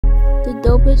the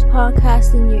dopest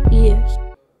podcast in your ears.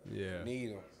 Yeah. Need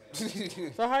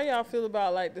them. So how y'all feel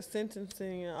about like the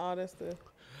sentencing and all that stuff?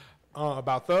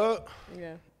 About Thug?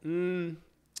 Yeah.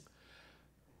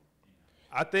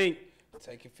 I think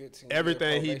Taking 15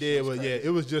 everything he did was, crazy. it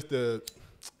was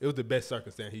the best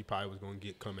circumstance he probably was going to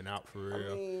get coming out for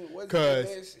real. I mean, wasn't it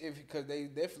the best because they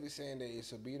definitely saying that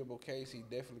it's a beatable case. He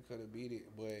definitely could have beat it,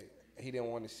 but he didn't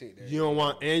want to sit there. You don't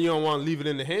want to leave it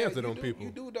in the hands of them people.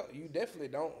 You definitely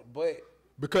don't. But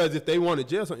because if they wanted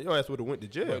jail, your ass would have went to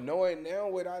jail. But knowing now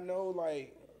what I know,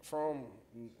 like from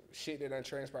shit that done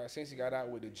transpired since he got out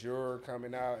with the juror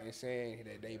coming out and saying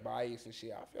that they biased and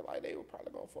shit, I feel like they were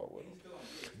probably gonna fuck with him.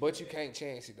 But you can't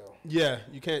chance it though. Yeah,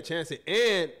 you can't chance it.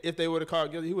 And if they would have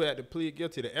called guilty, he would have to plead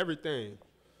guilty to everything,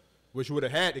 which would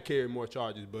have had to carry more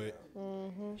charges. But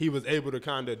he was able to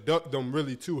kind of duck them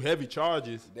really two heavy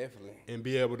charges, Definitely, and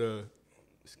be able to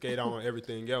skate on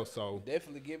everything else. So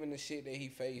definitely, given the shit that he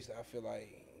faced, I feel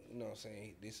like what I'm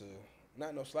saying, this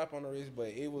not no slap on the wrist, but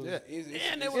it was. Yeah. It's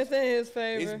in his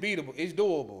favor. It's beatable. It's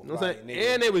doable. You know what I'm saying?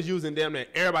 And they was using damn near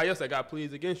everybody else that got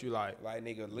pleas against you. Like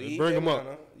nigga, leave bring them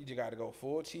Atlanta. up. You just got to go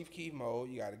full Chief Keef mode.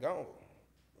 You got to go.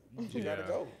 You just got to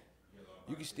go.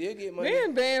 You can still get money.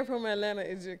 Being banned from Atlanta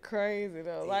is just crazy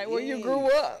though. Like where you grew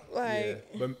up, like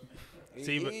but that's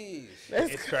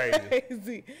it's crazy.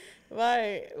 crazy.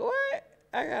 Like what?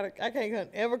 I can't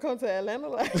ever come to Atlanta.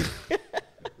 Like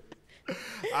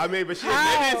I mean, but shit,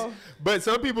 maybe but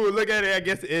some people would look at it, I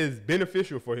guess, as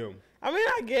beneficial for him. I mean,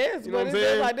 I guess, You know but what I'm it's just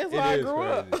saying? like that's where I grew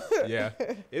up. Yeah,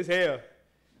 it's hell.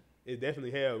 It's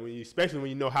definitely hell when especially when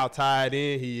you know how tied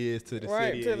in he is to the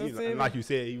city. To And the he- city. and like you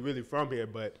said, he really from here,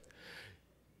 but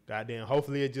goddamn,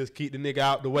 hopefully it just keep the nigga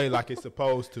out the way like it's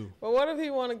supposed to. But what if he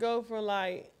want to go from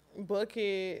like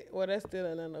Buckhead? Well, that's still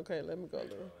Atlanta. Okay, let me go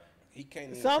there. He can't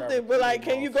even Something, travel but through like,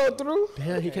 the can you go motherfucker. through?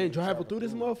 Damn, he can't drive through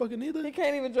this motherfucker neither. He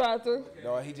can't even drive through.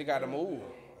 No, he just got to move. You know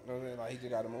what I'm saying? Like he just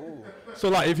got to move. So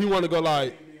like, if he want to go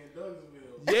like,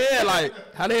 yeah, like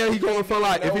how the hell he going from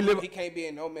like if he live? He can't be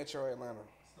in no metro Atlanta.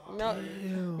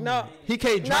 No, He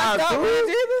can't not drive through.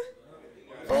 Stockbridge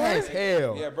either. That's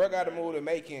hell. Yeah, bro, got to move to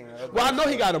Macon. Well, I know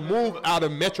he got to move out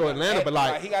of Metro Atlanta, but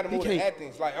like he got to move to can't.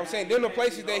 Athens. Like I'm saying, them the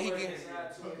places that he can.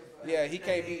 Yeah, he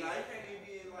can't be.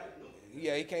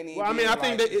 Yeah, he can't even. Well, I mean, be I in,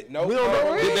 think like, that no. we don't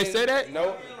know. Did they say that?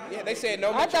 No. Yeah, they said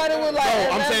no. I thought it was like. No,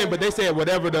 Atlanta. I'm saying, but they said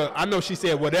whatever I know she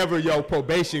said whatever your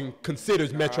probation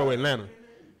considers Metro Atlanta.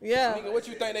 Yeah. Nigga, what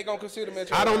you think they gonna consider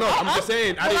metro? I don't know. I'm just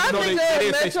saying. I When didn't I know think they of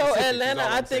didn't say Metro specifics, is Atlanta, all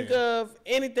I I'm think saying. of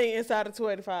anything inside of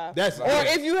 285. That's or right.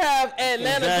 if you have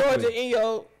Atlanta, Exactly. Georgia in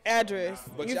your address.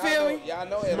 But you y'all feel know, me? Y'all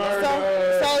know Murder,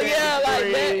 Atlanta. So yeah, like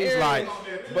that things, area. like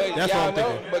But that's y'all what I'm know,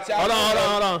 thinking. but y'all Hold on, know,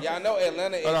 hold on. Y'all know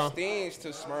Atlanta Hold on. extends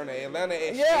to Smyrna. Atlanta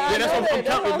extends. Yeah, I Yeah, that's know what I'm that.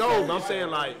 counting. That's what I'm No, I'm saying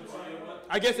like,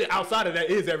 I guess outside of that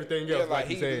is everything Yeah, else. like Like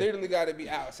you he said. literally got to be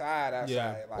outside.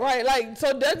 Yeah. Like, Right, like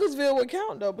so Douglasville would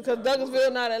count though because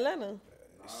Douglasville not Atlanta.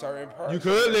 certain parts. You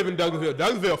could live in Douglasville.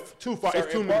 Douglasville too far. It's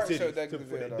Certain too many parts of cities.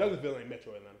 Douglasville, though. Douglasville ain't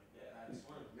Metro Atlanta.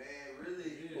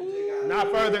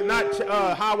 Not further.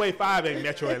 Not Highway 5 ain't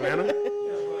Metro Atlanta.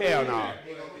 Hell no.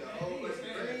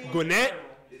 Gwinnett.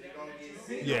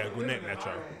 Yeah, Gwinnett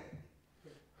Metro.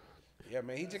 Yeah,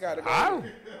 man, he just got to I go.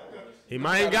 don't. He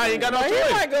ain't got no But he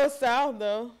choice. might go south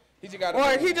though. He just got to.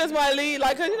 Or he just might leave,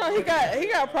 like, cause you know he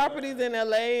got properties in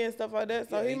LA and stuff like that,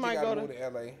 so he might go move to to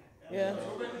LA. yeah.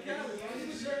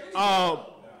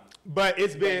 But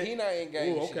it's been. But he not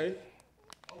engaged. Ooh, okay.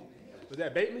 Was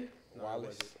that Bateman?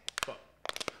 Wallace.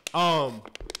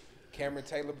 Cameron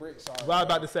Taylor Brick. Sorry. What I was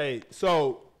about to say.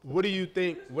 So, what do you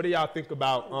think? What do y'all think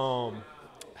about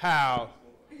how?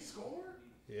 He scored.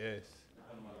 Yes.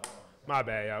 My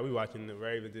bad, y'all. We watching the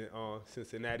Ravens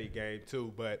Cincinnati game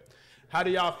too. But how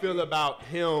do y'all feel about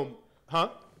him? Huh?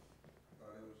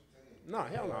 No,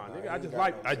 hell no, nigga.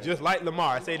 I just like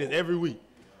Lamar. I say this every week.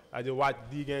 I just watch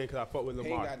the D game because I fuck with He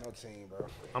Lamar. ain't got no team, bro.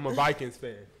 I'm a Vikings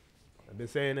fan. I've been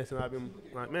saying this and I've been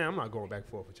like, man, I'm not going back and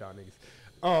forth with y'all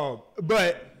niggas.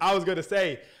 But I was gonna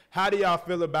say, how do y'all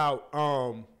feel about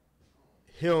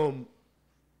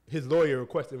his lawyer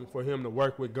requesting for him to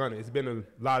work with Gunna? It's been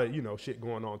a lot of shit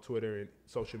going on Twitter and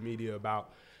social media about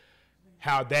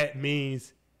how that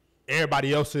means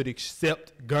everybody else should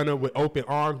accept Gunna with open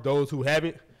arms. Those who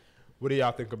haven't, what do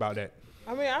y'all think about that?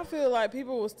 I mean, I feel like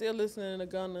people were still listening to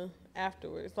Gunna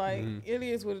afterwards. Like, it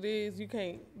is what it is. You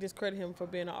can't discredit him for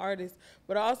being an artist.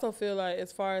 But I also feel like,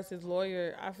 as far as his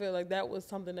lawyer, I feel like that was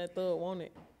something that Thug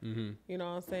wanted. You know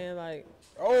what I'm saying? Like,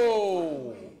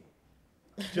 Oh,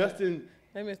 Justin,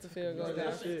 they missed the field goal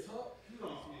down. shit.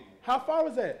 How far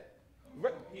was that?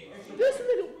 This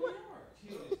nigga, what?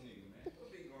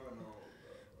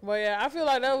 But yeah, I feel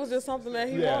like that was just something that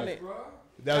he wanted.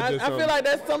 That was just I feel like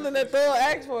that's something that Thug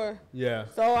asked for. yeah.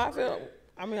 So I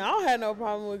don't have no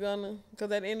problem with Gunna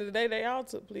because at the end of the day, they all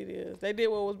took plea deals. They did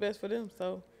what was best for them.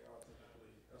 So.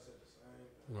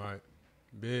 Right.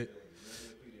 Big.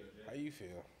 How you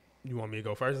feel? You want me to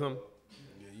go first? Or something?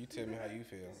 Yeah, you tell me how you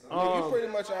feel. You pretty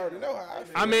much already know how I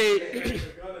feel. I mean,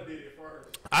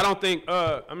 I don't think.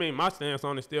 My stance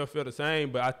on it still feel the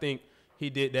same, but I think he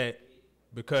did that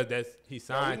because he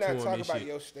signed to him and shit.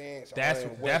 Your stance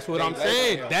that's what I'm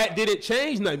saying. That didn't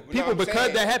change nothing. People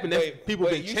because that happened, people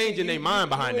been changing their mind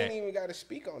behind that. You ain't even got to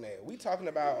speak on that. We talking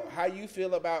about how you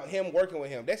feel about him working with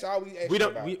him. That's all we asking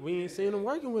about. We ain't seen him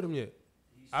working with him yet.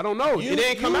 I don't know. It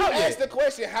didn't come out yet. You asked the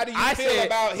question, how do you feel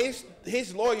about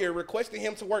his lawyer requesting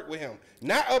him to work with him?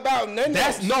 Not about none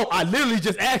else. No, I literally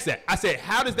just asked that. I said,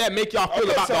 how does that make y'all feel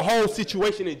about the whole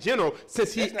situation in general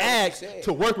since he asked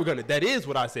to work with Gunna? That is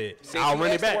what I said. I'll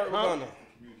run it back.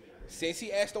 Since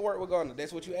he asked to work with Gunna,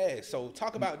 that's what you asked. So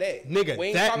talk about that.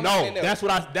 Nigga,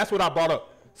 that's what I brought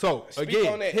up. So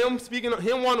again, him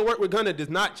wanting to work with Gunna does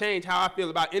not change how I feel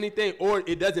about anything, or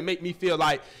it doesn't make me feel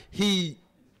like he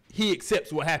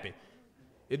accepts what happened.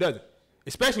 It doesn't.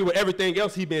 Especially with everything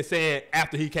else he been saying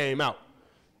after he came out.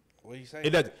 What you saying? It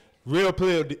doesn't. Real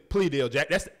plea deal, Jack.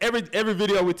 That's every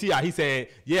video with T.I. He's saying,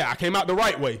 yeah, I came out the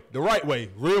right way.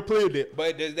 Real plea deal.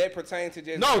 But does that pertain to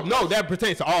just... No, that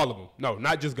pertains to all of them. No,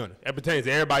 not just Gunna. That pertains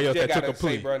to everybody else that took a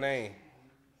plea. You gotta say bro name.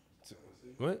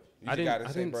 What? I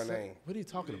didn't bro name. What are you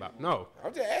talking about? No.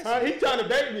 I'm just asking. He trying to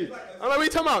bait me. I'm like, what are you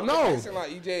talking about? No.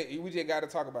 Like we just got to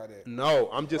talk about that. No,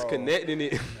 I'm just connecting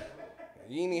it. You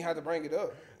didn't even have to bring it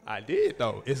up. I did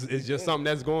though. It's just something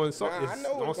that's going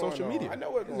on social media. I know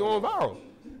what's going viral.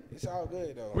 It's all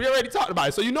good though. We already talked about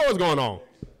it, so you know what's going on.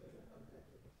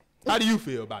 How do you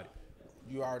feel about it?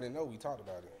 You already know we talked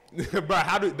about it. Bro,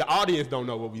 how do the audience don't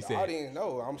know what we said? The audience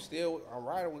know. I'm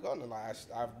riding with Gunna. Like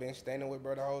I've been standing with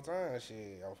bro the whole time.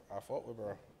 Shit, I fought with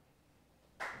bro.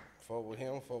 Fought with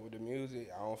him. Fought with the music.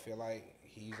 I don't feel like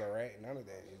he's a rat. None of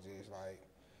that. It's just like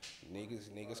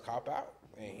niggas cop out.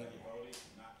 And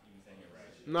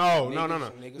No.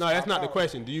 That's not the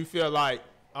question. Do you feel like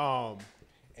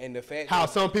and the fact how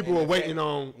some people were waiting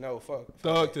on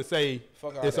Thug to say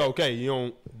it's okay?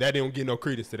 That didn't get no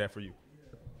credence to that for you.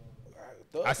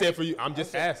 I said for you. I'm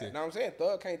just asking. No, I'm saying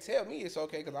Thug can't tell me it's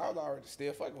okay because I was already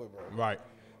still fucking with bro. Right.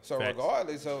 So Facts.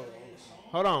 Regardless of.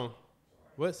 Hold on.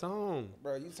 What song?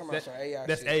 Bro, you talking about some AI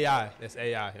That's shit. AI. That's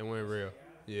AI. It went real.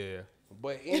 Yeah.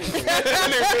 But anyway.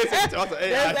 That's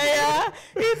AI.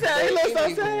 He said he looks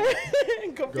so sad.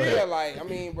 Yeah, like, I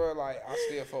mean, bro, like, I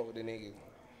still fuck with the nigga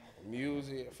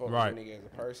music, fuck with the nigga as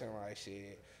a person, like,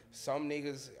 shit. Some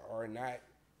niggas are not,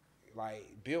 like,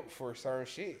 built for certain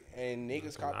shit, and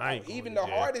niggas cop out. Even the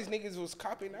hardest niggas was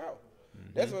copping out. Mm-hmm.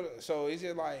 That's what. So it's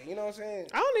just like, you know what I'm saying?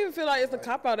 I don't even feel like it's a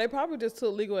cop out. They probably just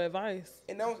took legal advice.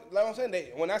 And like I'm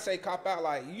saying, when I say cop out,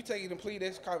 like, you take it and plea,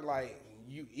 that's cop, like,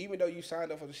 you, even though you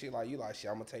signed up for the shit, like, you like, shit,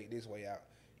 I'm gonna take this way out.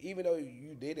 Even though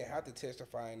you didn't have to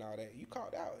testify and all that, you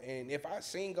called out. And if I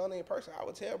seen Gunna in person, I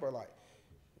would tell bro, like,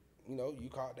 you know, you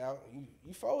called out,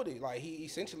 you folded. Like, he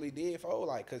essentially did fold,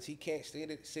 like, because he can't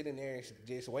sit in there and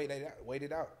just wait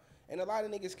it out. And a lot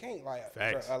of niggas can't, like,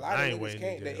 bro, a lot of niggas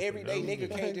can't. The everyday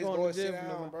nigga can't just go and sit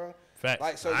down, bro. Facts.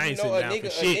 Like, so you know, a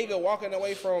nigga walking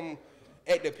away from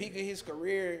at the peak of his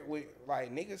career with,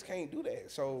 like, niggas can't do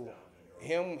that. So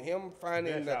him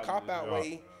finding the cop out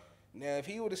way. Now, if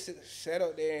he would have sat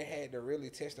up there and had to really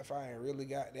testify and really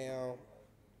got down,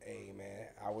 hey man,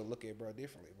 I would look at bro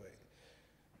differently. But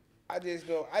I just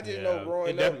know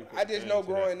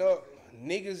growing up,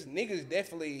 niggas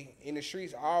definitely in the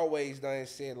streets always done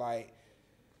said, like,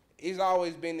 it's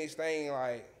always been this thing,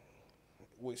 like,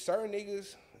 with certain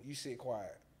niggas, you sit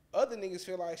quiet. Other niggas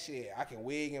feel like, shit, I can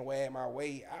wig and wag my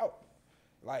way out.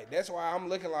 Like, that's why I'm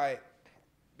looking like,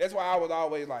 that's why I was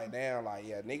always like, damn, like,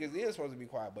 yeah, niggas is supposed to be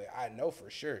quiet, but I know for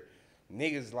sure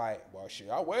niggas like, well, shit,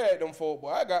 I wear them folk,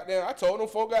 but I told them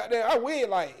folk, goddamn, I wear,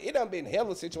 like, it done been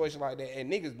hella situation like that,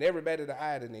 and niggas never batted the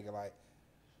eye to nigga, like,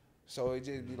 so it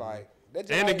just be like, and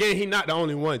like, again, he not the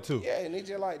only one too. Yeah, and it's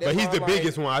just like, but he's the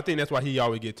biggest one. I think that's why he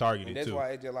always get targeted that's too. That's why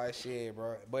it's just like, shit,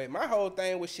 bro. But my whole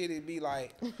thing with shit is be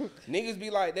like, niggas be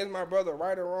like, that's my brother,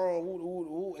 right or wrong,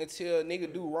 woo, until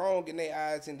nigga do wrong in their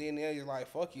eyes, and then they're just like,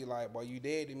 fuck you, like, boy, you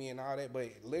dead to me and all that. But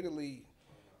literally,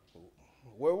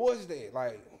 where was that?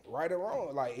 Like, right or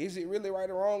wrong? Like, is it really right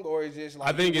or wrong, or is it just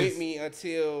like, you with me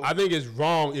until? I think it's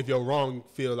wrong if your wrong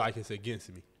feel like it's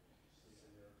against me.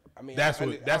 I mean, that's the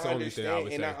only thing I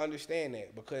would say. And I understand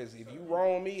that, because if you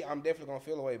wrong me, I'm definitely gonna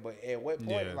feel away. But at what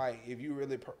point, like, if you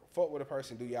really fuck with a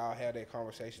person, do y'all have that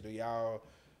conversation? Do y'all,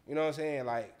 you know what I'm saying?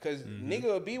 Like, cause nigga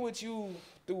will be with you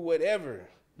through whatever.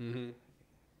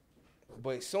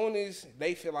 But soon as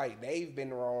they feel like they've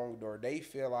been wronged or they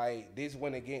feel like this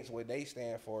went against what they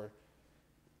stand for,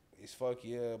 it's fuck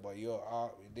yeah, but you're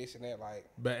this and that. Like,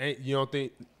 but you don't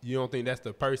think that's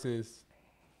the person's,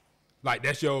 like,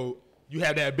 that's you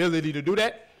have that ability to do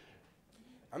that?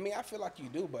 I mean, I feel like you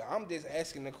do, but I'm just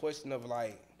asking the question of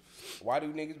like, why do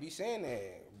niggas be saying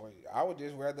that? But I would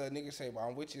just rather a nigga say, well,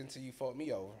 I'm with you until you fuck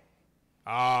me over.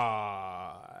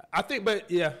 I think, but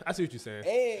yeah, I see what you're saying.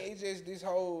 And it's just this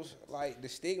whole, like, the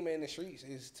stigma in the streets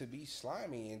is to be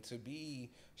slimy and to be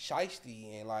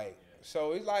shiesty and like,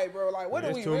 so it's like, bro, like, what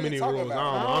are we really talking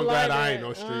about? I'm glad I ain't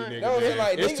no street nigga. No, it's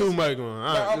like, it's too much going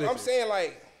on. I'm saying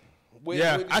like,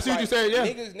 I see what you're saying. Yeah,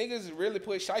 niggas really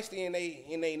put shiesty in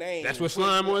they name. That's what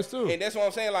slime was too. And that's what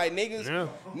I'm saying. Like niggas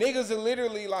are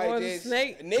literally like or this.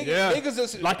 Snake.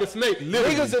 Niggas are like a snake.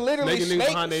 Literally. Niggas are literally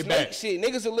snake shit.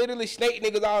 Niggas are literally snake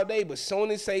niggas all day. But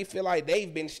soon as they feel like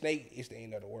they've been snake, it's the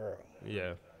end of the world.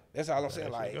 Yeah. That's all I'm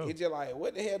saying. Like it's just like,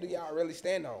 what the hell do y'all really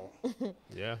stand on?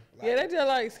 Yeah. Yeah, they just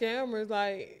like scammers.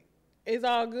 Like, it's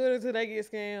all good until they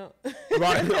get scammed.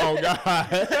 Right? Oh,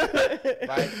 God.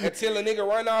 Like, until a nigga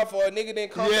run off or a nigga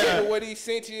didn't come to what he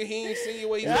sent you, he ain't seen you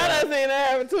what he I done seen that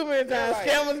happen too many times.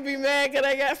 Yeah, like, Scammers be mad because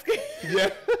they got scammed. Yeah.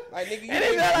 Like, nigga, you And they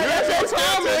feel like that's your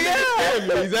trauma,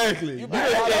 yeah. Exactly. You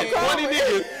like 20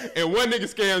 niggas and one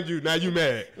nigga scammed you. Now you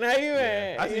mad. Now you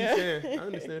mad. I see what you're saying. I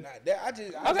understand.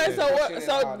 Okay, so what?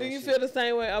 So do you feel the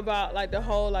same way about like the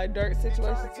whole like dirt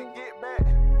situation too? Get back.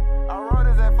 I run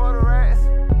this at for the rats.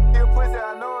 Here pussy,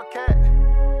 I know a cat.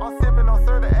 I'm sipping on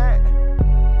certain act.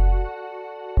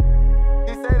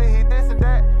 He said that he this and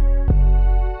that.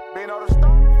 Being on the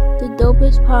stone. The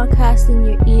dopest podcast in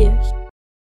your ears.